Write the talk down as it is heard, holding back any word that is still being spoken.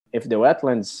if the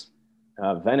wetlands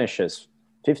vanishes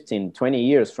 15, 20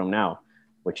 years from now,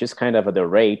 which is kind of at the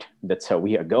rate that's how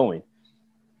we are going,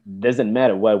 doesn't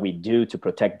matter what we do to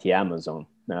protect the Amazon.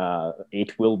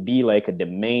 It will be like the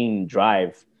main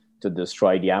drive to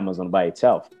destroy the Amazon by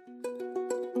itself.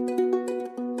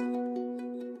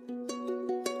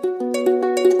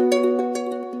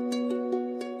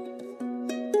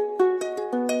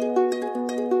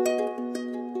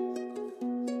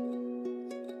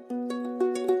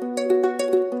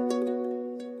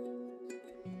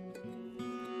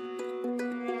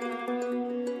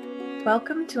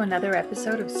 Welcome to another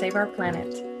episode of Save Our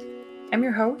Planet. I'm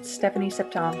your host, Stephanie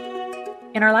Septom.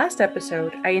 In our last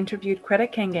episode, I interviewed Greta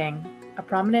Kangang, a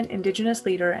prominent Indigenous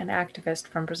leader and activist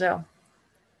from Brazil.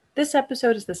 This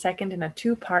episode is the second in a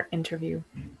two-part interview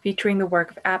featuring the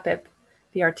work of APIB,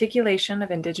 the Articulation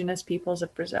of Indigenous Peoples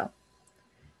of Brazil.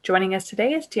 Joining us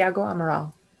today is Tiago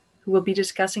Amaral, who will be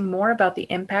discussing more about the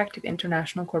impact of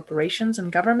international corporations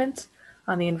and governments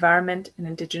on the environment and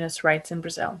Indigenous rights in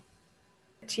Brazil.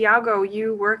 Tiago,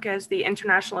 you work as the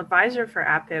international advisor for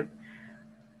APIB,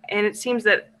 and it seems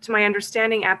that, to my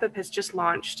understanding, APIB has just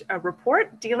launched a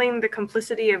report dealing the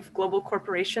complicity of global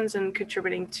corporations in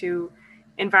contributing to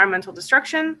environmental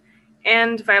destruction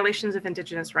and violations of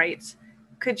Indigenous rights.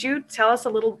 Could you tell us a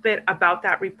little bit about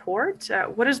that report?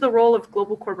 What is the role of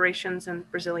global corporations in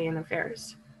Brazilian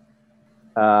affairs?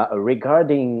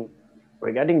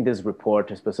 Regarding this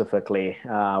report specifically,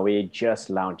 we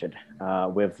just launched it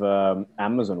with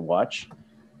Amazon Watch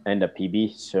and the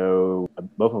PB. So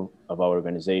both of our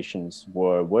organizations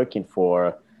were working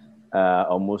for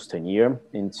almost a year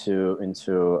into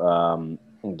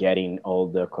getting all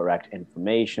the correct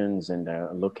informations and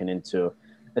looking into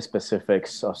the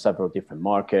specifics of several different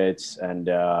markets and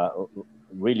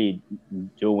really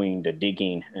doing the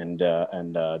digging and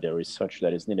the research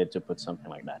that is needed to put something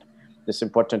like that. It's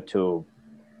important to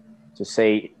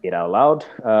say it out loud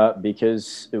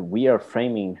because we are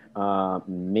framing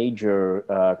major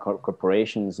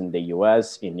corporations in the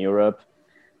US, in Europe,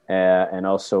 and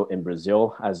also in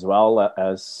Brazil, as well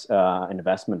as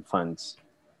investment funds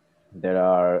that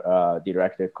are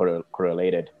directly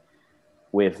correlated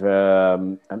with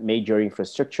major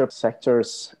infrastructure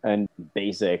sectors and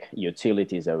basic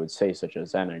utilities, I would say, such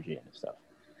as energy and stuff.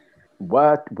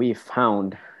 What we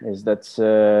found is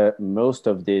that most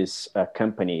of these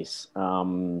companies,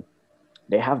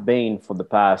 they have been for the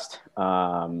past,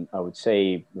 I would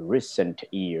say, recent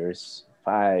years,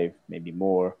 5, maybe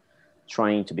more,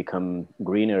 trying to become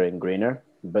greener and greener.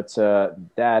 But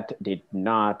that did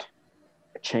not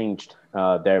change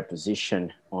their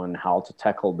position on how to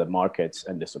tackle the markets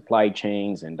and the supply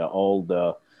chains and all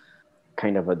the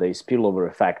kind of the spillover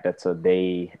effect that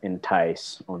they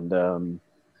entice on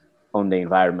the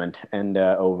environment and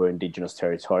over indigenous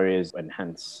territories, and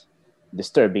hence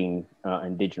disturbing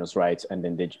indigenous rights and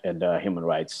human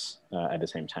rights at the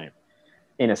same time.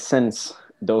 In a sense,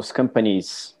 those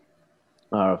companies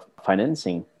are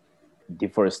financing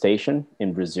deforestation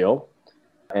in Brazil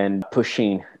and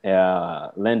pushing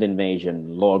land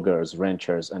invasion, loggers,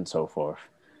 ranchers, and so forth.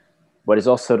 What is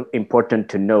also important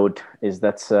to note is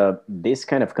that these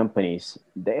kind of companies,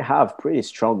 they have pretty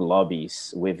strong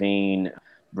lobbies within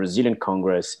Brazilian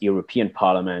Congress, European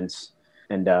parliaments,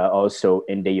 and also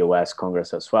in the US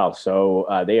Congress as well. So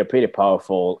they are pretty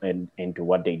powerful into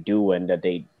what they do, and that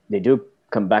they do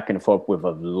come back and forth with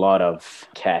a lot of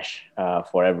cash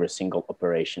for every single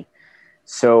operation.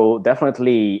 So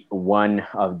definitely one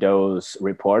of those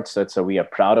reports that we are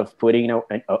proud of putting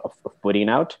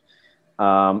out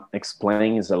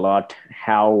explains a lot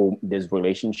how this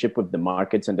relationship with the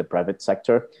markets and the private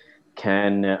sector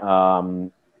can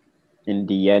in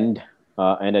the end,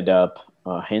 ended up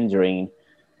hindering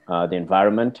the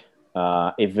environment,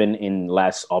 even in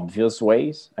less obvious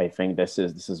ways. I think this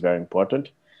is very important,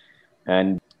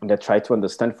 and that try to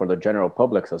understand for the general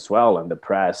public as well and the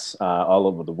press all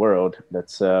over the world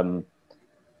that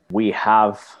we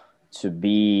have to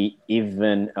be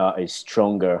even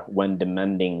stronger when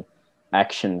demanding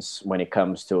actions when it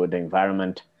comes to the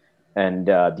environment and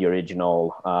the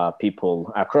original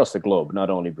people across the globe,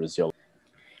 not only Brazil.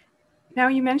 Now,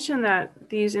 you mentioned that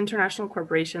these international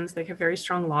corporations, they have very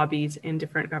strong lobbies in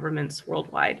different governments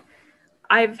worldwide.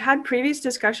 I've had previous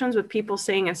discussions with people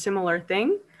saying a similar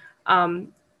thing,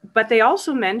 but they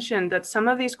also mentioned that some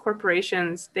of these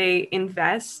corporations, they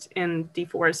invest in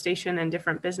deforestation and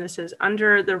different businesses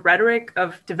under the rhetoric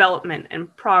of development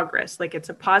and progress, like it's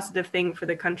a positive thing for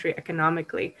the country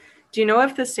economically. Do you know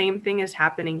if the same thing is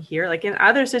happening here? Like in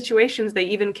other situations, they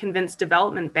even convince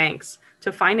development banks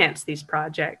to finance these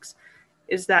projects.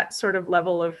 Is that sort of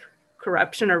level of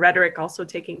corruption or rhetoric also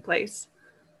taking place?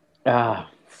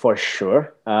 For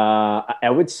sure. I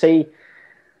would say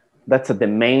that's the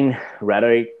main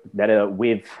rhetoric that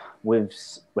we've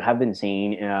we have been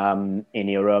seeing in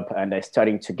Europe, and is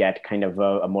starting to get kind of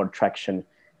a more traction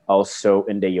also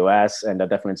in the US, and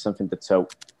definitely something that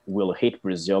will hit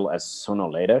Brazil as sooner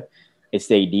or later. It's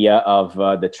the idea of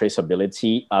the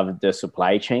traceability of the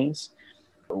supply chains,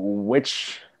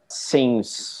 which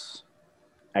seems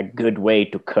a good way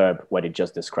to curb what it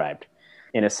just described.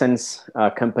 In a sense,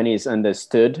 companies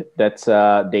understood that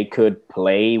they could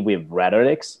play with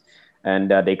rhetorics,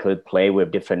 and they could play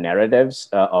with different narratives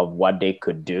of what they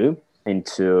could do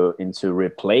into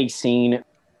replacing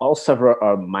all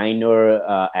several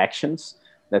minor actions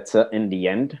that in the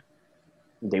end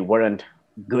they weren't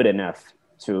good enough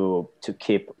to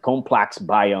keep complex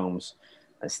biomes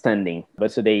standing.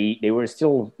 But so they were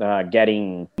still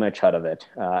getting much out of it,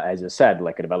 as you said,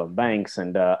 like developed banks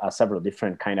and several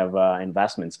different kind of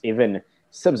investments, even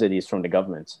subsidies from the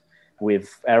government,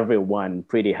 with everyone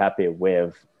pretty happy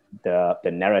with the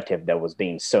narrative that was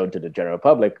being sold to the general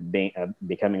public, being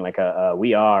becoming like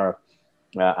we are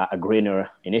a greener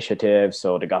initiative,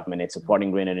 so the government is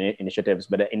supporting greener initiatives.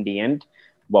 But in the end,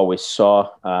 what we saw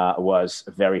was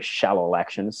very shallow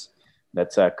actions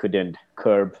that couldn't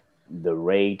curb the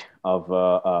rate of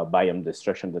biome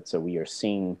destruction that we are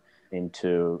seeing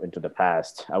into the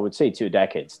past. I would say 2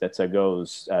 decades. That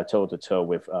goes toe to toe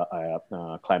with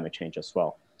climate change as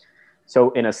well.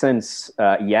 So in a sense,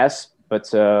 yes. But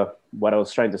what I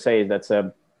was trying to say is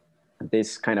that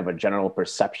this kind of a general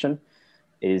perception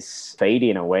is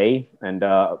fading away, and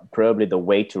probably the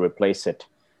way to replace it,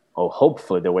 or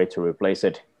hopefully the way to replace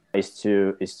it, is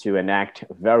to enact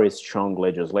very strong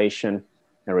legislation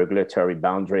and regulatory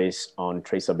boundaries on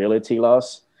traceability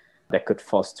laws that could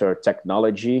foster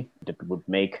technology that would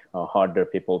make harder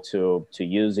people to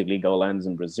use illegal lands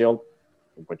in Brazil,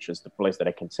 which is the place that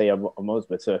I can say of most,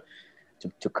 but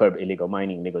to curb illegal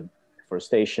mining, illegal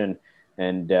deforestation,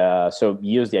 and so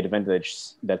use the advantage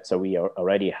that we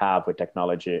already have with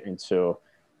technology into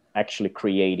actually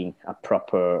creating a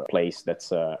proper place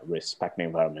that's respecting the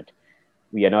environment.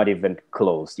 We are not even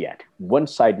close yet. One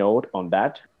side note on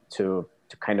that, to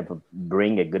kind of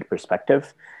bring a good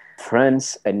perspective,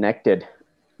 France enacted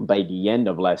by the end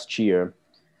of last year,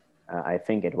 I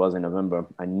think it was in November,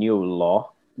 a new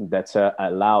law that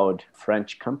allowed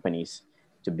French companies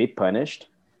to be punished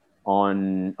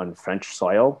on French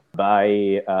soil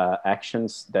by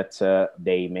actions that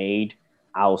they made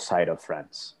outside of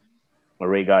France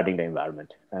regarding the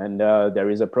environment. And there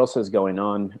is a process going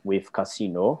on with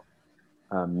Casino,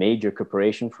 a major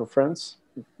corporation for France,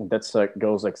 that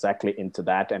goes exactly into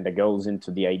that, and that goes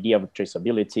into the idea of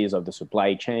traceabilities of the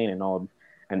supply chain and all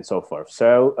and so forth.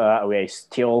 So we are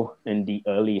still in the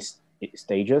early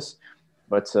stages,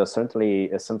 but certainly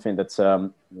it's something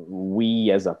that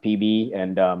we as a PB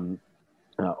and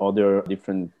other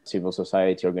different civil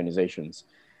society organizations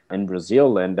in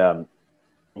Brazil and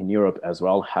in Europe as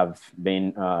well have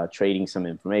been trading some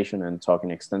information and talking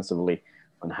extensively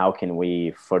on how can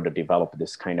we further develop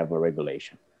this kind of a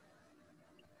regulation.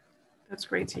 That's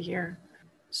great to hear.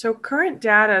 So current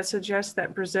data suggests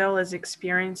that Brazil is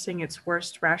experiencing its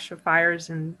worst rash of fires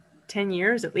in 10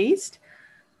 years at least.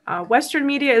 Western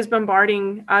media is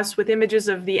bombarding us with images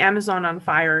of the Amazon on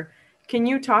fire. Can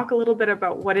you talk a little bit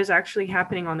about what is actually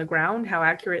happening on the ground, how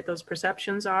accurate those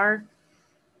perceptions are?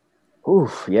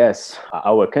 Oof, yes.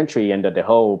 Our country and the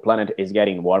whole planet is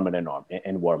getting warmer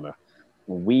and warmer.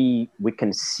 We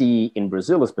can see in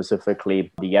Brazil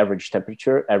specifically the average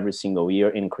temperature every single year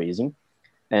increasing.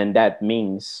 And that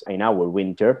means in our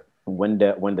winter, when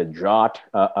the drought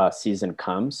season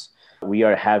comes, we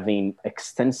are having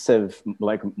extensive,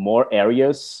 like more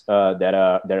areas that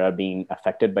are being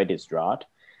affected by this drought,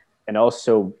 and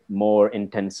also more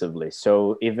intensively.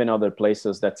 So even other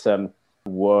places that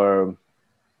were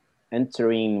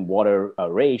entering water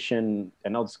ration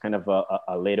and all this kind of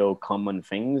a little common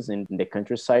things in the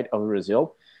countryside of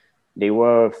Brazil, they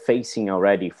were facing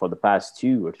already for the past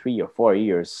 2 or 3 or 4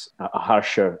 years a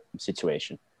harsher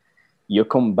situation. You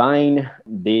combine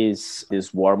this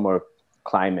warmer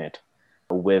climate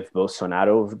with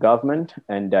Bolsonaro's government,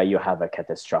 and you have a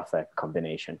catastrophic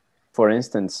combination. For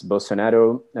instance,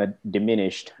 Bolsonaro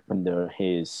diminished under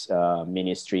his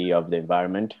Ministry of the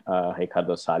Environment,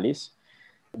 Ricardo Salles.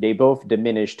 They both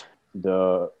diminished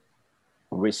the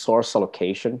resource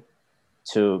allocation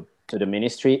to the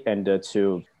ministry and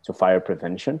to fire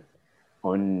prevention.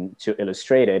 To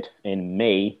illustrate it, in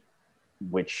May,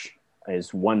 which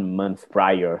is 1 month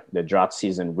prior the drought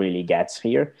season really gets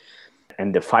here,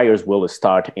 and the fires will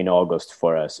start in August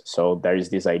for us. So there is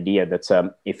this idea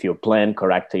that if you plan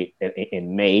correctly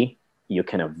in May, you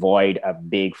can avoid a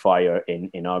big fire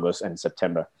in August and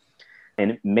September.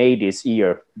 In May this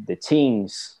year, the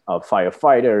teams of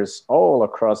firefighters all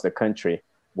across the country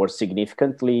were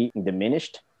significantly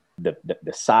diminished. The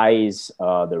size,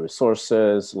 the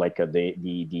resources, like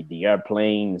the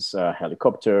airplanes,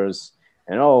 helicopters,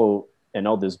 and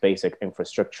all this basic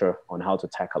infrastructure on how to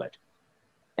tackle it.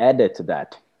 Added to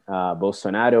that,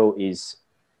 Bolsonaro is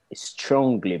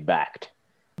strongly backed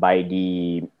by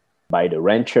the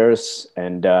ranchers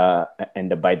and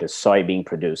by the soybean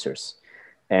producers.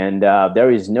 And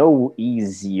there is no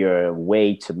easier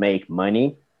way to make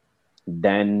money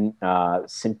than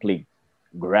simply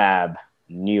grab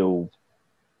new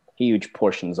huge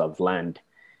portions of land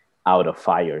out of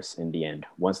fires in the end.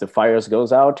 Once the fires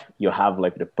goes out, you have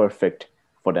like the perfect,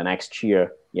 for the next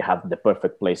year, you have the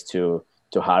perfect place to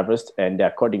harvest. And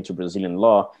according to Brazilian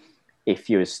law, if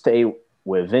you stay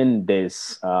within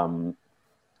this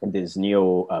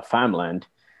new farmland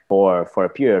for a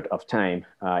period of time,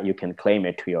 you can claim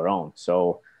it to your own.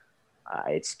 So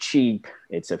it's cheap,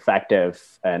 it's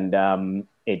effective, and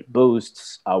it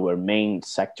boosts our main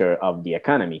sector of the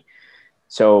economy.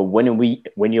 So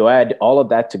when you add all of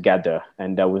that together,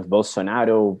 and with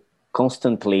Bolsonaro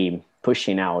constantly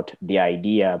pushing out the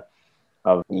idea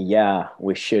of,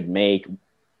 we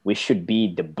should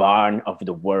be the barn of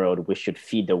the world, we should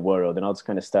feed the world, and all this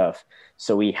kind of stuff.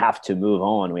 So we have to move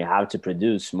on, we have to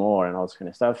produce more, and all this kind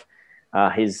of stuff.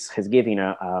 He's giving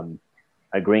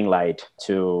a green light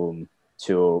to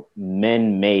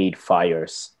man-made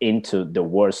fires into the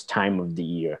worst time of the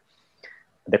year.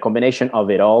 The combination of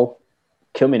it all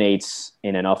culminates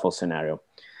in an awful scenario.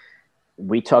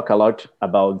 We talk a lot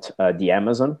about the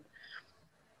Amazon,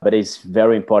 but it's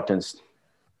very important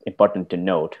to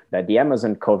note that the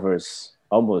Amazon covers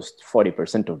almost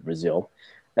 40% of Brazil,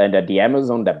 and that the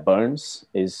Amazon that burns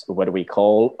is what we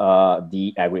call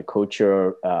the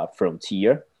agriculture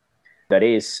frontier. That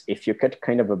is, if you cut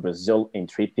kind of a Brazil in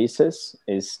three pieces,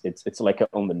 it's like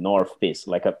on the north piece,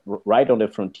 right on the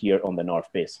frontier on the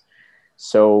north piece.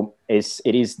 So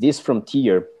it is this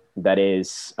frontier that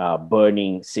is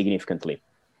burning significantly.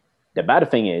 The bad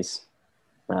thing is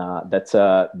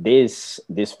that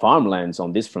this farmlands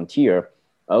on this frontier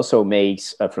also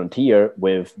makes a frontier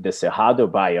with the Cerrado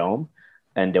biome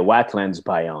and the wetlands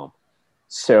biome.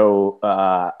 So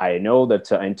I know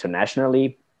that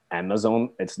internationally,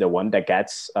 Amazon, it's the one that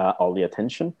gets all the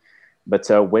attention. But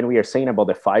when we are saying about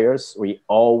the fires, we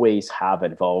always have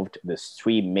involved these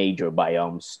three major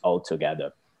biomes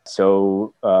altogether.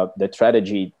 So the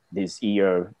tragedy this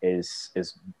year is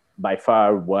by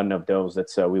far one of those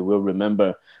that we will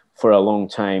remember for a long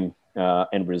time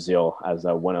in Brazil as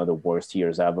one of the worst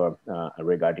years ever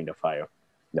regarding the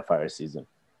fire season.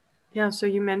 Yeah, so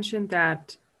you mentioned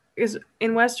that is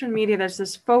in Western media, there's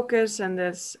this focus and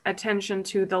this attention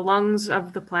to the lungs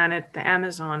of the planet, the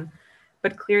Amazon.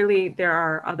 But clearly there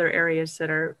are other areas that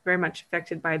are very much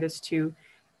affected by this too.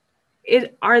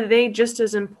 Are they just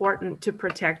as important to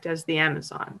protect as the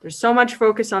Amazon? There's so much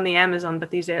focus on the Amazon, but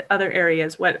these other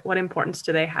areas, what importance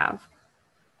do they have?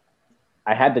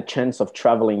 I had the chance of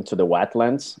traveling to the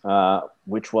wetlands,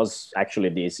 which was actually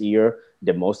this year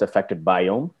the most affected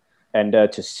biome, and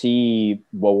to see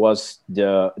what was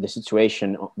the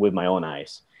situation with my own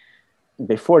eyes.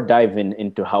 Before diving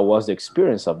into how was the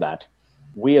experience of that,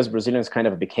 we as Brazilians kind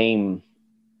of became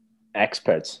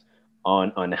experts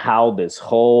on how this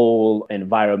whole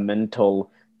environmental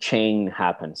chain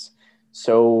happens.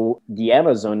 So the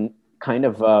Amazon kind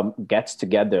of gets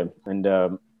together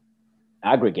and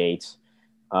aggregates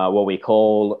what we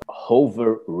call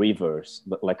hover rivers,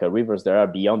 like rivers that are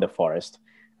beyond the forest.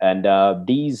 And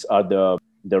these are the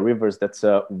rivers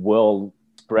that will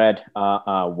spread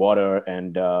water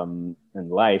and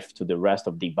life to the rest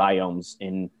of the biomes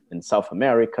in South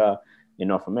America, in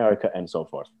North America, and so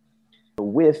forth.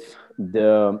 With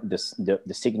the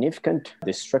significant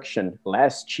destruction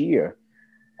last year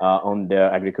on the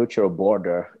agricultural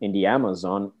border in the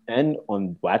Amazon and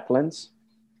on wetlands,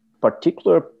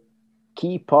 particular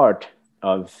key part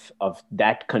of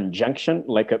that conjunction,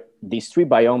 these three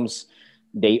biomes,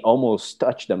 they almost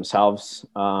touch themselves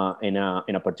in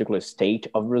a particular state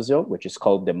of Brazil, which is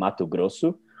called the Mato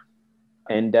Grosso.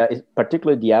 And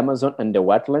particularly the Amazon and the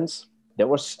wetlands, there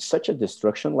was such a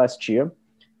destruction last year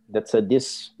that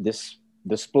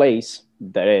this place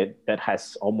that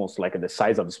has almost like the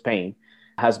size of Spain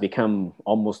has become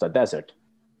almost a desert.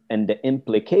 And the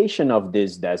implication of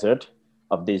this desert,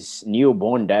 of this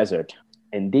newborn desert,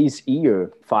 and these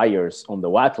year fires on the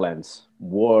wetlands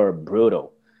were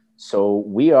brutal. So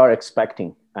we are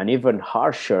expecting an even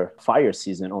harsher fire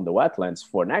season on the wetlands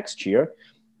for next year,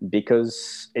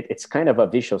 because it's kind of a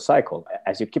vicious cycle.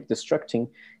 As you keep destructing,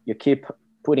 you keep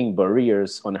putting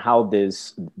barriers on how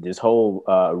this whole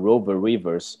rover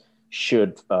rivers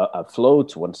should flow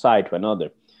to one side to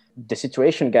another. The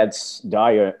situation gets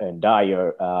dire and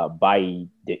dire by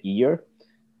the year.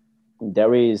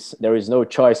 There is no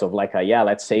choice of like, yeah,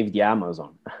 let's save the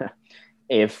Amazon.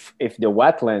 If the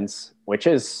wetlands, which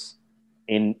is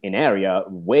in area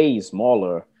way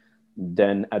smaller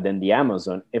than the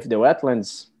Amazon, if the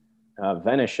wetlands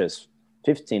vanishes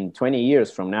 15, 20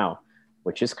 years from now,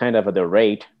 which is kind of at the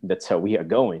rate that's how we are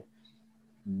going,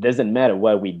 doesn't matter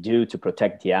what we do to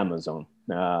protect the Amazon.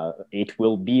 It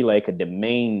will be like the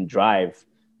main drive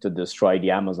to destroy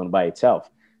the Amazon by itself.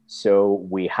 So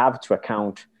we have to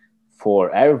account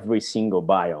for every single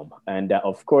biome. And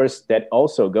of course, that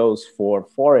also goes for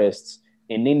forests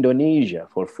in Indonesia,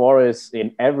 for forests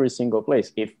in every single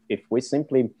place. If we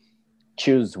simply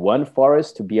choose one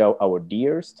forest to be our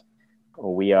dearest,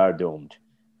 we are doomed.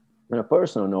 On a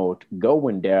personal note,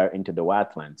 going there into the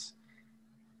wetlands,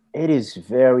 it is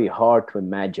very hard to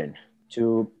imagine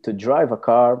to drive a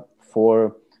car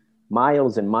for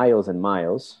miles and miles and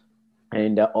miles,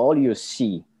 and all you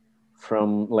see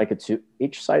from like to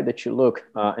each side that you look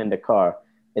in the car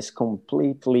is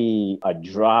completely a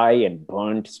dry and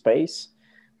burnt space.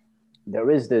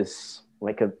 There is this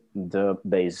like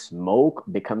the smoke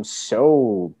becomes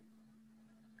so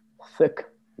thick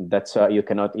that you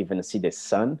cannot even see the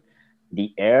sun.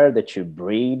 The air that you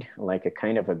breathe like a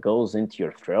kind of a goes into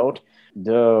your throat.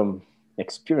 The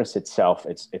experience itself,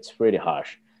 it's really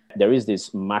harsh. There is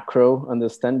this macro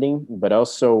understanding, but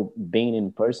also being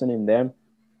in person in them,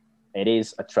 it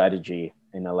is a tragedy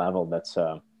in a level that's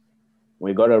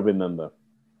we gotta remember.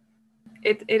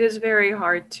 It is very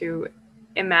hard to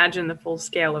imagine the full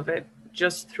scale of it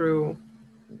just through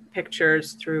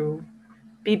pictures, through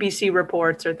BBC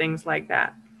reports or things like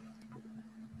that.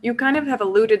 You kind of have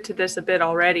alluded to this a bit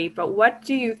already, but what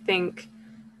do you think,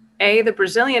 A, the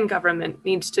Brazilian government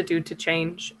needs to do to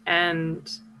change, and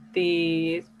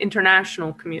the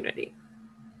international community?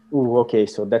 Ooh, okay,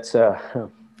 so that's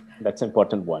that's an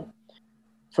important one.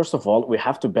 First of all, we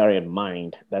have to bear in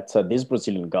mind that this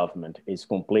Brazilian government is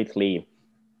completely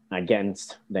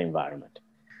against the environment.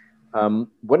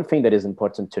 One thing that is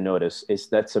important to notice is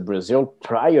that Brazil,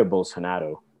 prior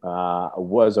Bolsonaro,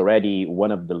 was already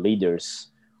one of the leaders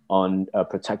on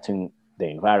protecting the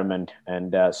environment.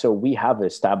 And so we have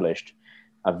established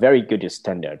a very good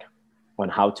standard on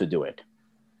how to do it.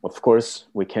 Of course,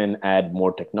 we can add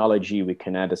more technology, we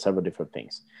can add several different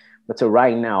things. But so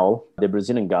right now, the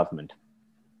Brazilian government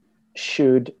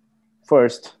should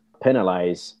first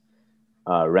penalize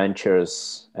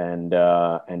ranchers and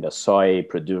the soy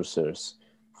producers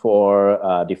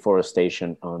for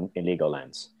deforestation on illegal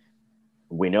lands.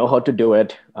 We know how to do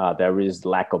it. There is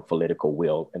lack of political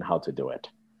will in how to do it.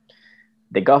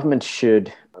 The government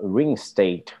should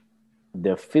reinstate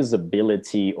the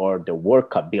feasibility or the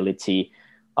workability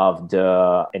of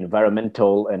the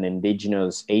environmental and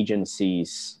indigenous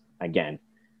agencies again.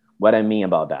 What I mean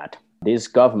about that, this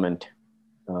government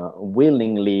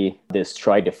willingly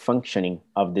destroyed the functioning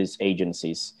of these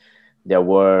agencies. There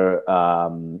were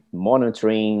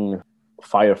monitoring,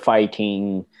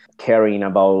 firefighting, caring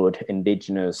about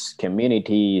indigenous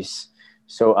communities.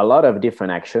 So a lot of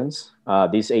different actions.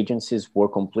 These agencies were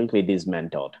completely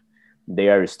dismantled. They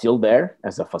are still there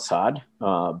as a facade,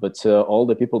 but all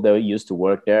the people that used to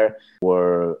work there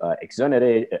were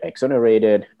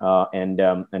exonerated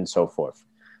and so forth.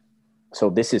 So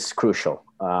this is crucial.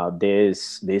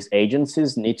 These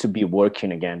agencies need to be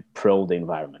working again pro the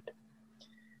environment.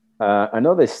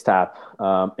 Another step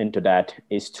into that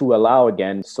is to allow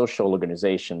again social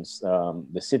organizations,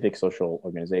 the civic social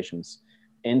organizations,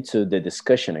 into the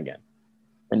discussion again.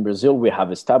 In Brazil, we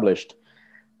have established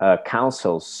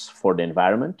councils for the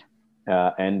environment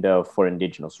and for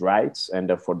indigenous rights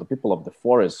and for the people of the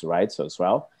forest rights as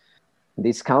well.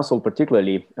 This council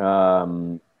particularly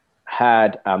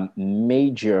had a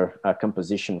major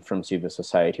composition from civil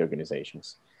society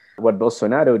organizations. What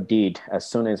Bolsonaro did as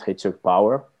soon as he took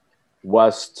power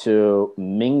was to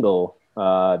mingle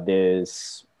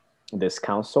this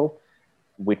council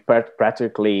with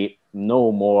practically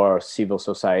no more civil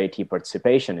society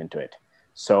participation into it.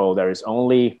 So there is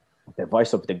only the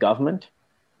voice of the government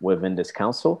within this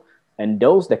council, and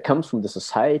those that come from the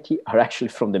society are actually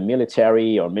from the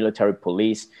military or military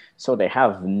police, so they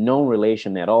have no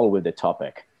relation at all with the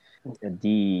topic.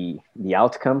 The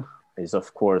outcome is,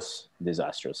 of course,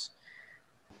 disastrous.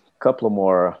 A couple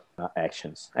more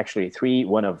actions, actually three.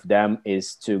 One of them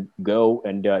is to go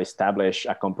and establish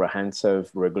a comprehensive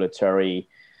regulatory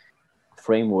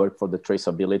framework for the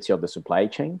traceability of the supply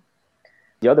chain.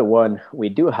 The other one, we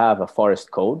do have a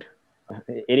forest code.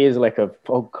 It is like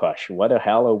oh gosh, what the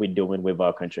hell are we doing with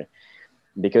our country?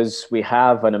 Because we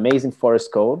have an amazing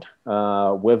forest code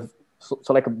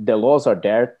so like the laws are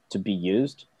there to be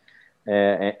used,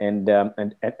 and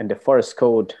the forest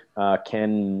code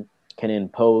can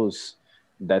impose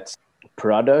that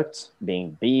products,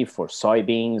 being beef or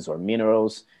soybeans or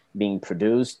minerals being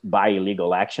produced by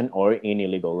illegal action or in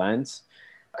illegal lands,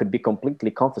 could be completely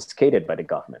confiscated by the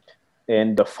government.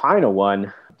 And the final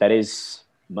one that is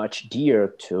much dear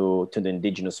to the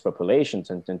indigenous populations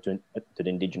and to the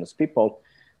indigenous people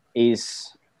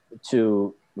is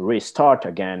to restart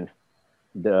again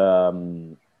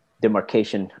the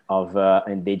demarcation of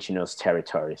indigenous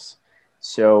territories.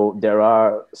 So there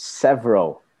are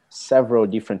several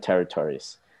different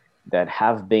territories that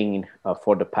have been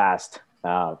for the past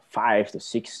 5 to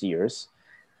 6 years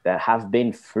that have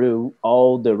been through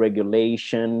all the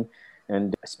regulation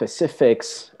and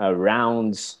specifics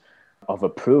rounds of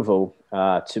approval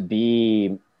to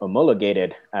be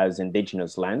homologated as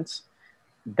indigenous lands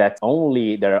that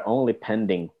are only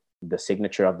pending the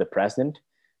signature of the president.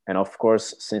 And of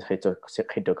course, since he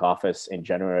took office in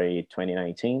January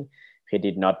 2019, he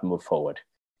did not move forward.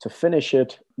 To finish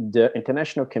it, the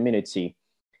international community,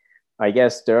 I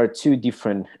guess there are two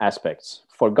different aspects.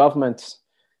 For governments,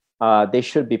 they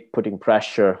should be putting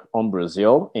pressure on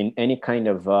Brazil in any kind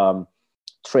of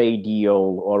trade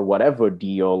deal or whatever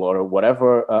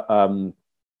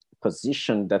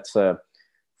position that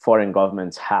foreign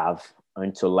governments have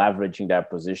into leveraging their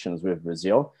positions with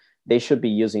Brazil. They should be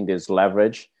using this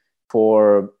leverage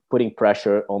for putting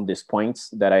pressure on these points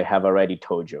that I have already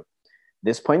told you.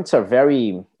 These points are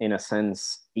very, in a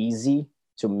sense, easy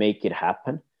to make it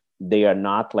happen. They are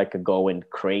not like going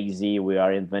crazy. We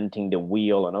are inventing the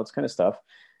wheel and all this kind of stuff.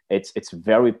 It's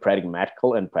very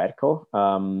pragmatical and practical.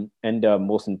 And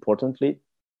most importantly,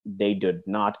 they did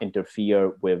not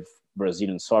interfere with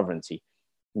Brazilian sovereignty.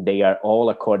 They are all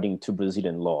according to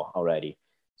Brazilian law already.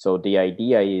 So the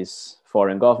idea is,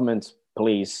 foreign governments,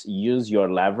 please use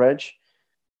your leverage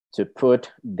to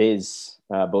put this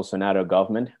Bolsonaro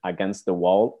government against the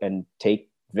wall and take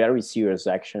very serious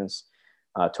actions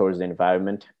towards the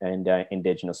environment and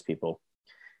indigenous people.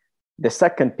 The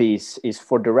second piece is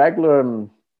for the regular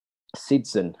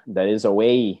citizen that is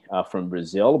away from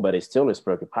Brazil, but still is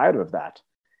preoccupied with that.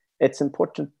 It's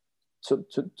important to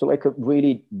like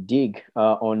really dig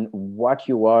on what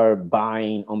you are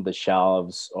buying on the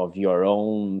shelves of your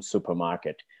own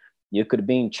supermarket. You could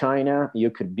be in China, you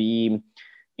could be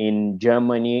in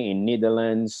Germany, in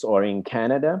Netherlands, or in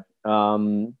Canada.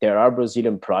 There are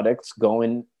Brazilian products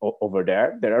going over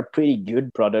there. There are pretty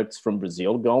good products from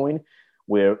Brazil going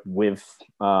with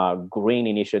green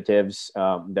initiatives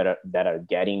that are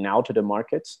getting out to the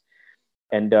markets.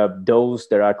 And those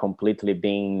that are completely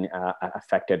being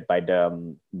affected by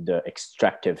the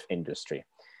extractive industry.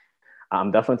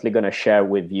 I'm definitely going to share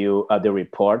with you the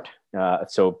report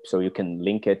so you can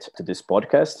link it to this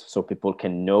podcast so people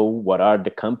can know what are the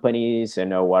companies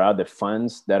and what are the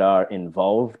funds that are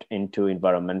involved into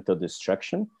environmental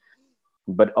destruction.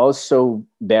 But also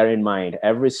bear in mind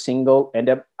every single,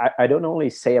 and I don't only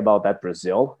say about that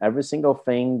Brazil, every single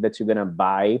thing that you're going to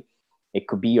buy. It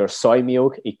could be your soy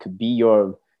milk. It could be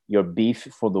your beef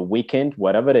for the weekend,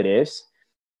 whatever it is.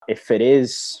 If it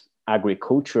is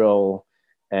agricultural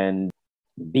and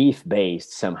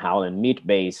beef-based somehow and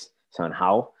meat-based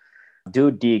somehow,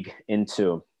 do dig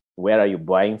into where are you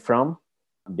buying from,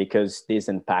 because this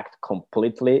impacts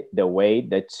completely the way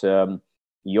that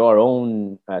your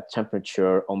own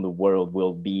temperature on the world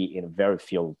will be in a very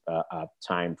few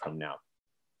time from now.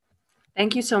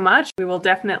 Thank you so much. We will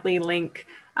definitely link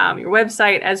your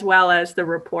website as well as the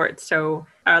report so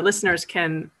our listeners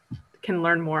can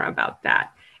learn more about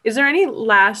that. Is there any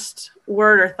last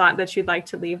word or thought that you'd like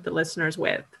to leave the listeners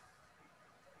with?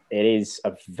 It is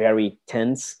a very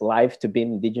tense life to be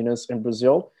indigenous in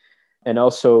Brazil. And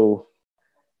also,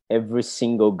 every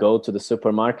single go to the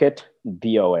supermarket,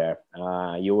 be aware.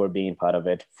 You are being part of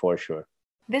it for sure.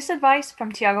 This advice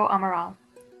from Tiago Amaral.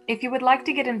 If you would like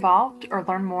to get involved or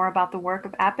learn more about the work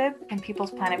of APIB and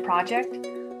People's Planet Project,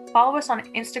 follow us on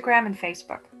Instagram and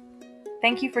Facebook.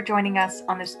 Thank you for joining us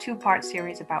on this 2-part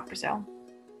series about Brazil.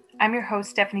 I'm your host,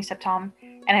 Stephanie Septom,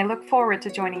 and I look forward to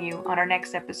joining you on our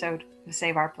next episode of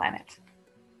Save Our Planet.